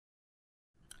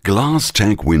Glass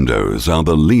Tec Windows are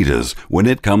the leaders when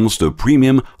it comes to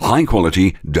premium,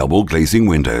 high-quality double glazing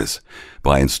windows.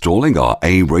 By installing our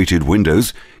A-rated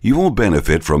windows, you will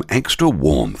benefit from extra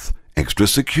warmth, extra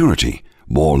security,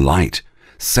 more light,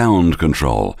 sound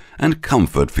control, and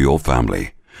comfort for your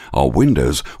family. Our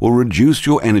windows will reduce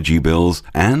your energy bills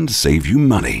and save you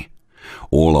money.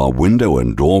 All our window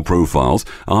and door profiles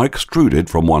are extruded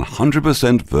from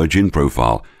 100% virgin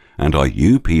profile, and our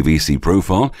UPVC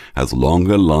profile has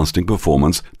longer lasting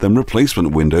performance than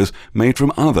replacement windows made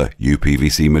from other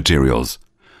UPVC materials.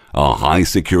 Our high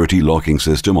security locking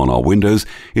system on our windows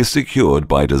is secured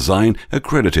by Design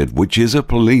Accredited, which is a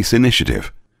police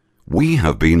initiative. We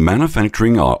have been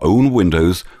manufacturing our own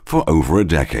windows for over a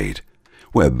decade.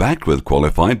 We're backed with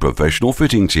qualified professional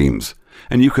fitting teams,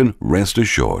 and you can rest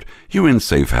assured you're in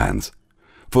safe hands.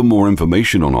 For more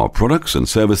information on our products and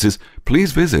services,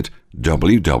 please visit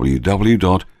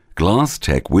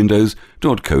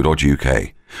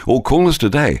www.glasstecwindows.co.uk or call us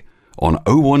today on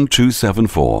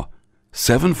 01274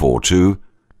 742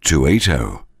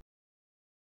 280.